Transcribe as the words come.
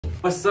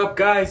What's up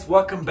guys,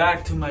 welcome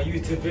back to my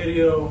YouTube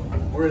video.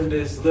 We're in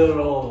this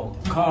little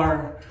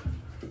car,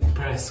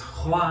 press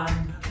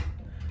Juan.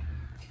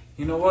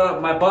 You know what,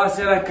 my boss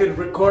said I could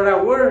record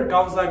at work.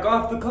 I was like,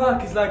 off the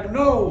clock. He's like,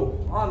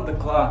 no, on the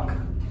clock.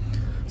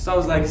 So I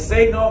was like,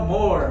 say no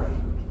more.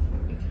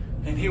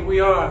 And here we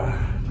are.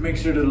 Make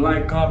sure to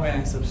like, comment,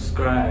 and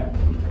subscribe.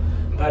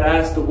 About to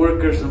ask the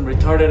workers some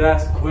retarded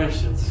ass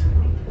questions.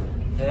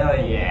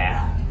 Hell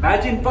yeah.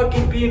 Imagine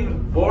fucking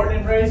being born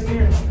and raised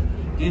here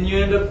and you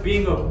end up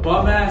being a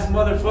bum ass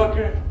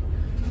motherfucker.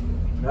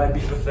 That'd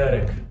be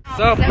pathetic. What's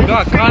up? We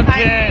got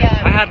content.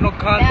 I had no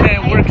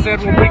content. Work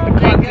said we'll bring the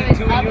content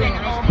to you.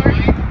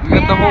 We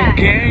got the whole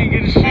gang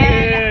and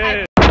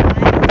shit.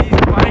 These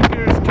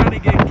bikers trying to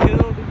get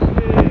killed and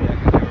shit.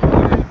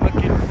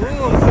 Fucking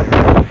fools.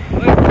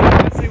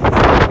 Let's see what's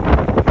up.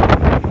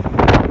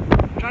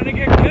 Trying to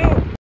get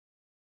killed.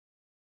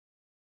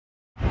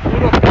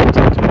 What a bunch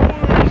of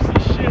tourists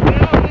and shit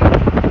now.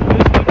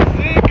 This looks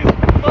sick as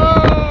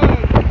fuck.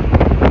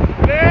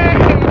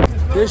 Damn.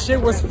 This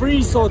shit was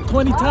free, so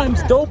 20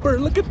 times doper.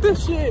 Look at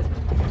this shit.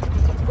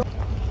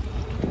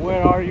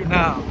 Where are you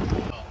now?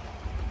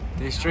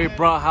 They straight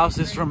brought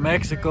houses from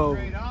Mexico.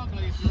 I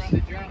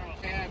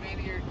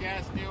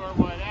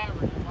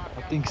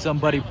think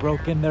somebody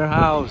broke in their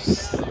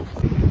house. Hell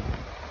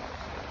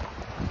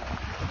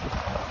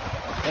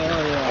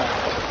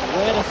yeah.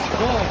 Wet as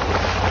fuck.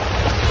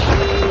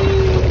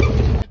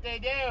 What they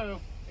do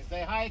is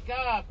they hike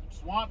up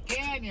Swamp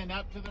Canyon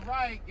up to the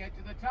right, get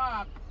to the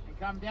top, and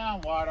come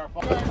down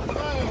Waterfall.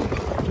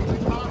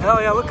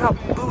 Hell yeah, look how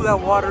blue that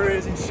water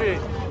is and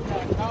shit.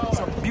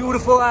 Some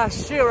beautiful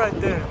ass shit right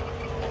there.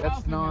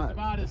 That's not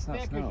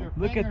snow.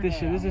 Look at this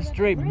shit. This is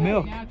straight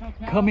milk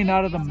coming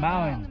out of the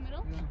mountain.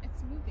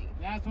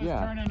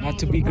 Yeah. Not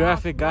to be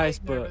graphic, guys,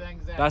 but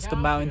that's the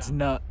mountain's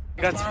nut.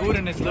 He got food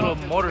in his little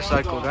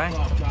motorcycle, guy.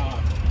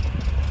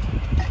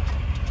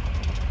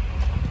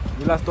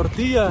 Y las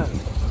tortillas.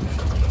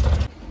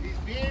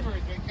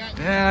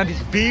 Yeah,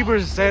 these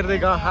beavers said they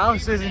got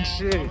houses and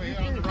shit.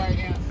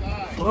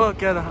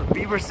 Look, yeah, the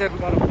beaver said we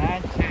got a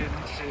mansion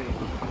and shit.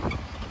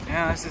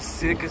 Yeah, this is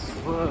sick as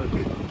fuck.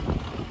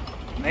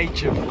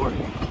 Nature for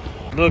you.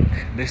 Look,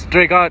 they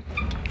straight got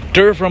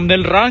dirt from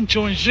Del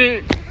Rancho and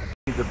shit.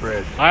 The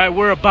bridge. Alright,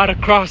 we're about to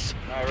cross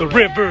the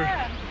river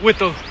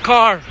with a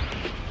car.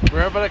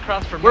 We're about to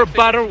cross from We're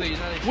Mexico about to the to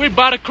United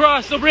States.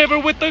 cross the river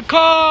with the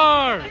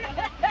car.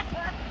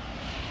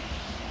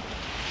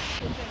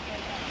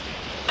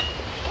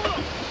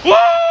 Woo!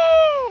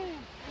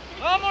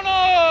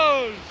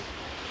 Vámonos!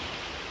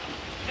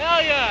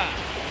 Hell yeah!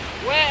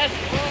 Wet as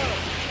fuck.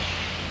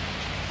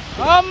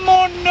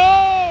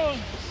 Vámonos!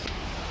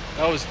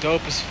 That was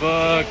dope as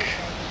fuck.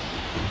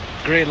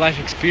 Great life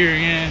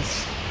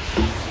experience.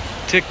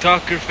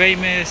 TikToker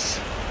famous.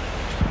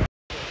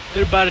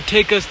 They're about to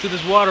take us to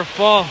this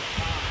waterfall.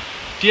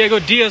 Diego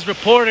Diaz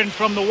reporting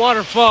from the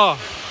waterfall.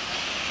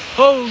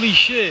 Holy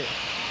shit.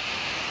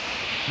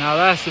 Now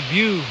that's the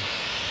view.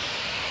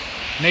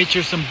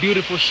 Nature's some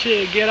beautiful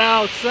shit. Get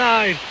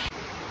outside.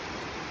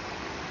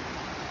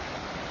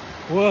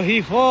 Will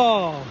he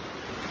fall?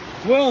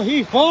 Will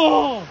he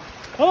fall?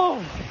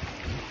 Oh!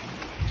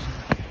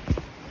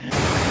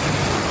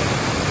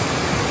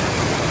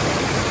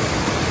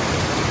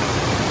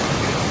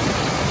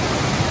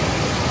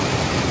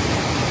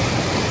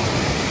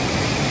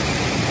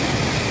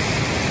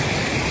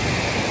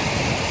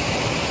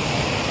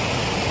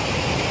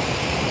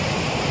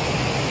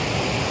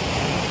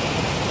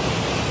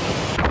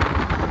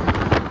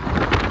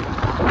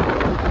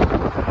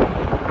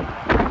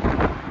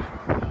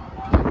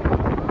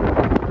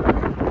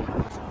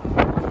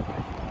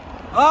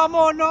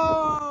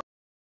 Vámonos!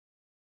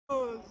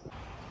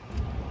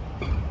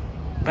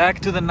 Back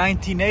to the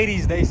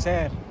 1980s, they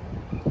said.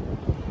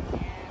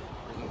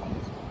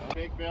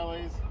 Big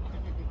Billy's.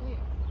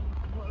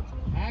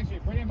 Actually,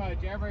 pretty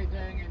much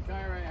everything in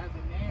Tyrant has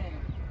a name,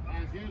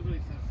 has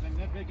usually some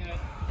significant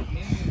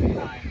meaning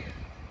behind it.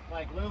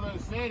 Like Lulu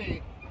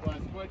City was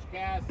Butch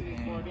Cassidy's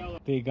Cordilla.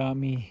 They got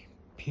me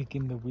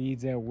picking the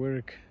weeds at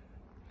work.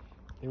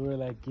 They were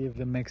like, give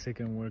the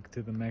Mexican work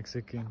to the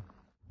Mexican.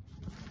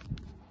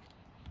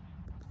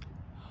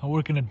 I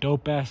work in a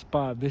dope ass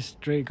spot. This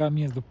straight got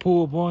me as the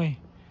pool boy.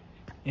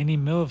 Any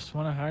MILFs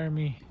wanna hire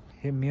me,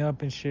 hit me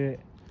up and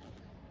shit.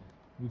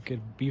 We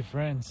could be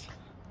friends.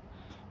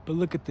 But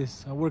look at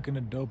this. I work in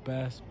a dope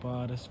ass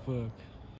spot as fuck.